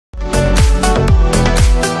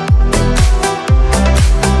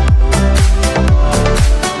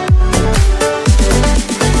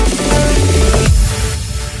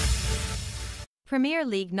Premier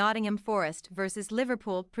League Nottingham Forest vs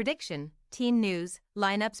Liverpool prediction, team news,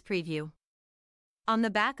 lineups preview. On the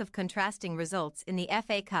back of contrasting results in the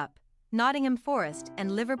FA Cup, Nottingham Forest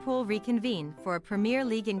and Liverpool reconvene for a Premier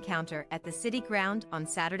League encounter at the City Ground on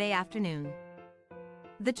Saturday afternoon.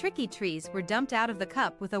 The Tricky Trees were dumped out of the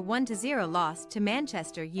cup with a 1-0 loss to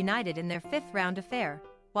Manchester United in their fifth-round affair,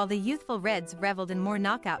 while the youthful Reds revelled in more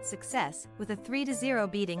knockout success with a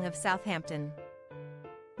 3-0 beating of Southampton.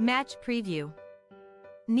 Match preview.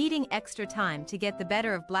 Needing extra time to get the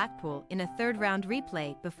better of Blackpool in a third-round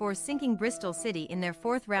replay before sinking Bristol City in their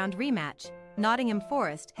fourth-round rematch, Nottingham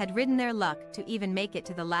Forest had ridden their luck to even make it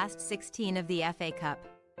to the last 16 of the FA Cup,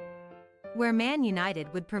 where Man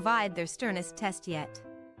United would provide their sternest test yet.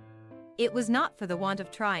 It was not for the want of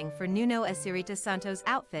trying for Nuno Espirito Santo's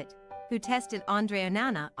outfit, who tested Andre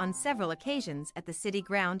Onana on several occasions at the City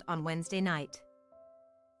Ground on Wednesday night.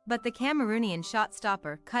 But the Cameroonian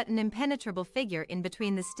shot-stopper cut an impenetrable figure in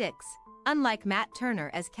between the sticks, unlike Matt Turner,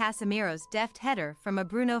 as Casemiro's deft header from a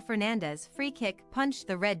Bruno Fernandes free kick punched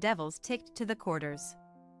the Red Devils ticked to the quarters.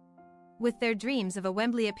 With their dreams of a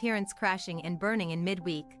Wembley appearance crashing and burning in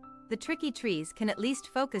midweek, the Tricky Trees can at least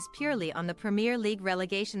focus purely on the Premier League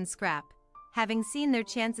relegation scrap, having seen their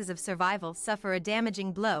chances of survival suffer a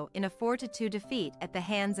damaging blow in a 4-2 defeat at the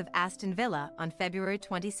hands of Aston Villa on February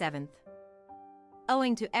 27.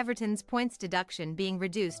 Owing to Everton's points deduction being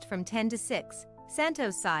reduced from 10 to 6,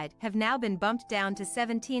 Santo's side have now been bumped down to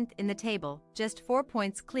 17th in the table, just 4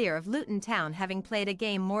 points clear of Luton Town, having played a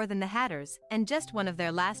game more than the Hatters, and just one of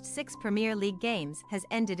their last 6 Premier League games has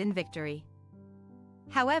ended in victory.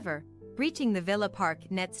 However, breaching the Villa Park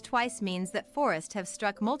nets twice means that Forest have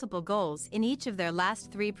struck multiple goals in each of their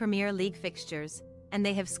last 3 Premier League fixtures, and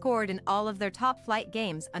they have scored in all of their top-flight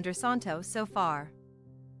games under Santo so far,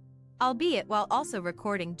 albeit while also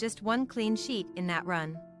recording just 1 clean sheet in that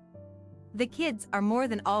run. The kids are more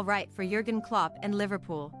than all right for Jurgen Klopp and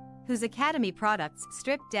Liverpool, whose academy products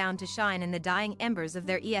stripped down to shine in the dying embers of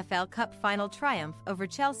their EFL Cup final triumph over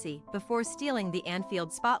Chelsea before stealing the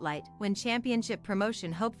Anfield spotlight when championship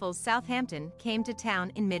promotion hopefuls Southampton came to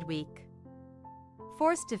town in midweek.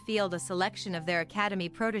 Forced to field a selection of their academy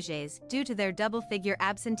protégés due to their double-figure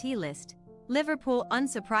absentee list, Liverpool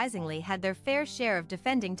unsurprisingly had their fair share of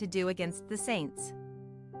defending to do against the Saints.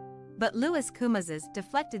 But Lewis Kumaz's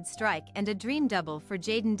deflected strike and a dream double for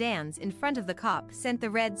Jadon Danns in front of the Kop sent the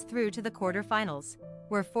Reds through to the quarter-finals,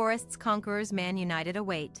 where Forest's conquerors Man United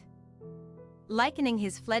await. Likening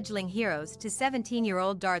his fledgling heroes to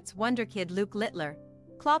 17-year-old darts wonderkid Luke Littler,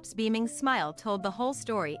 Klopp's beaming smile told the whole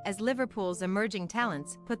story as Liverpool's emerging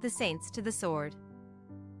talents put the Saints to the sword.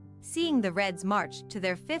 Seeing the Reds march to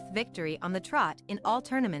their 5th victory on the trot in all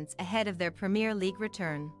tournaments ahead of their Premier League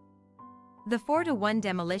return. The 4-1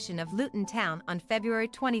 demolition of Luton Town on February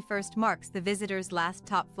 21 marks the visitors' last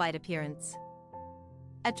top-flight appearance,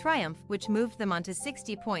 a triumph which moved them onto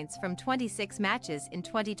 60 points from 26 matches in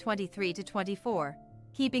 2023-24,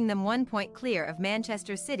 keeping them 1 point clear of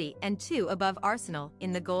Manchester City and 2 above Arsenal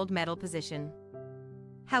in the gold medal position.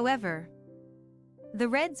 However, the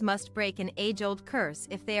Reds must break an age-old curse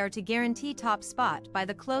if they are to guarantee top spot by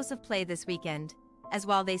the close of play this weekend, as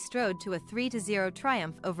while they strode to a 3-0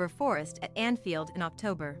 triumph over Forest at Anfield in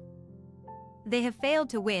October, they have failed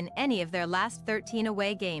to win any of their last 13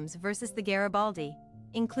 away games versus the Garibaldi,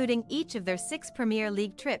 including each of their 6 Premier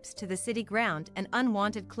League trips to the City Ground, an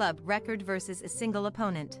unwanted club record versus a single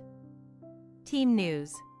opponent. Team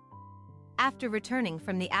news. After returning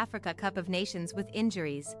from the Africa Cup of Nations with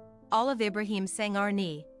injuries, Olive Ibrahim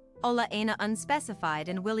Sangarni, Ola Aina unspecified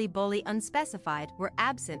and Willy Bolly unspecified were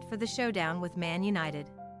absent for the showdown with Man United,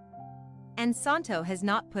 and Santo has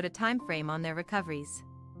not put a timeframe on their recoveries.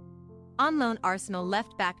 On loan Arsenal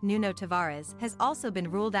left-back Nuno Tavares has also been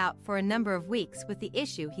ruled out for a number of weeks with the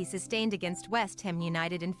issue he sustained against West Ham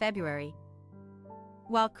United in February,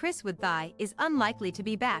 while Chris Wood-Thigh is unlikely to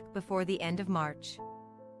be back before the end of March.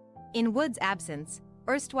 In Wood's absence,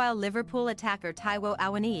 erstwhile Liverpool attacker Taiwo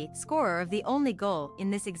Awoniyi, scorer of the only goal in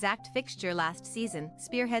this exact fixture last season,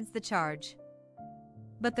 spearheads the charge.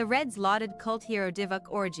 But the Reds' lauded cult hero Divock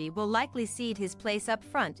Origi will likely cede his place up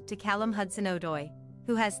front to Callum Hudson-Odoi,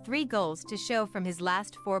 who has 3 goals to show from his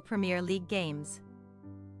last 4 Premier League games.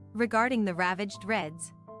 Regarding the ravaged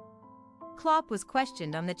Reds, Klopp was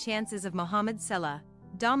questioned on the chances of Mohamed Salah,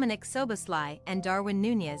 Dominic Szoboszlai and Darwin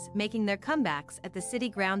Núñez making their comebacks at the City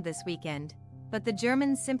Ground this weekend, but the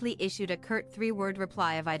Germans simply issued a curt 3-word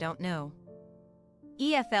reply of "I don't know."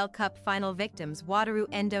 EFL Cup final victims Wataru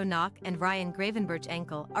Endo knock and Ryan Gravenberch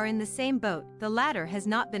ankle are in the same boat. The latter has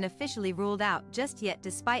not been officially ruled out just yet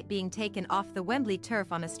despite being taken off the Wembley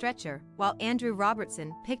turf on a stretcher, while Andrew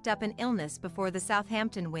Robertson picked up an illness before the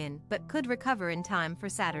Southampton win but could recover in time for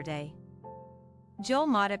Saturday. Joel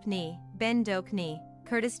Matip knee, Ben Doak knee,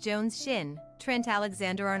 Curtis Jones shin, Trent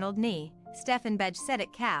Alexander-Arnold knee, Stefan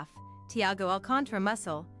Bajcetic calf, Thiago Alcantara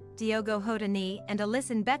muscle, Diogo Jota knee and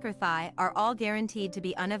Alisson Becker thigh are all guaranteed to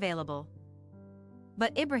be unavailable.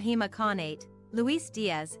 But Ibrahima Konate, Luis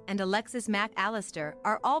Diaz and Alexis Mac Allister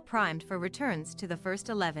are all primed for returns to the first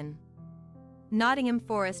 11. Nottingham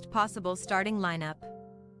Forest possible starting lineup: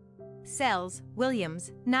 Sells,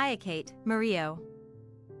 Williams, Nyakate, Murillo,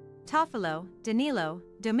 Toffolo, Danilo,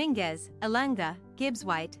 Dominguez, Elanga,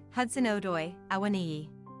 Gibbs-White, Hudson-Odoi, Awoniyi.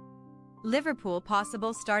 Liverpool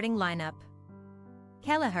possible starting lineup: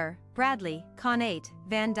 Kelleher, Bradley, Konate,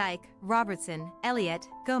 Van Dijk, Robertson, Elliott,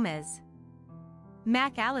 Gomez,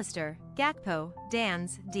 Mac Allister, Gakpo,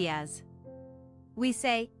 Dans, Diaz. We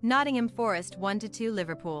say, Nottingham Forest 1-2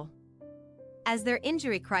 Liverpool. As their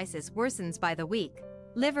injury crisis worsens by the week,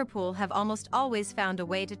 Liverpool have almost always found a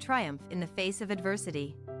way to triumph in the face of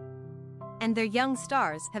adversity. And their young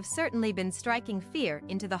stars have certainly been striking fear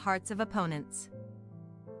into the hearts of opponents.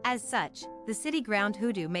 As such, the City Ground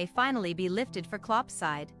hoodoo may finally be lifted for Klopp's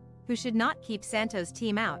side, who should not keep Santo's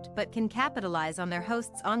team out but can capitalize on their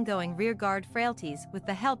hosts' ongoing rearguard frailties with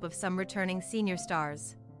the help of some returning senior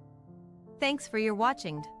stars. Thanks for your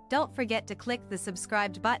watching. Don't forget to click the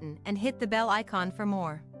subscribed button and hit the bell icon for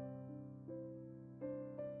more.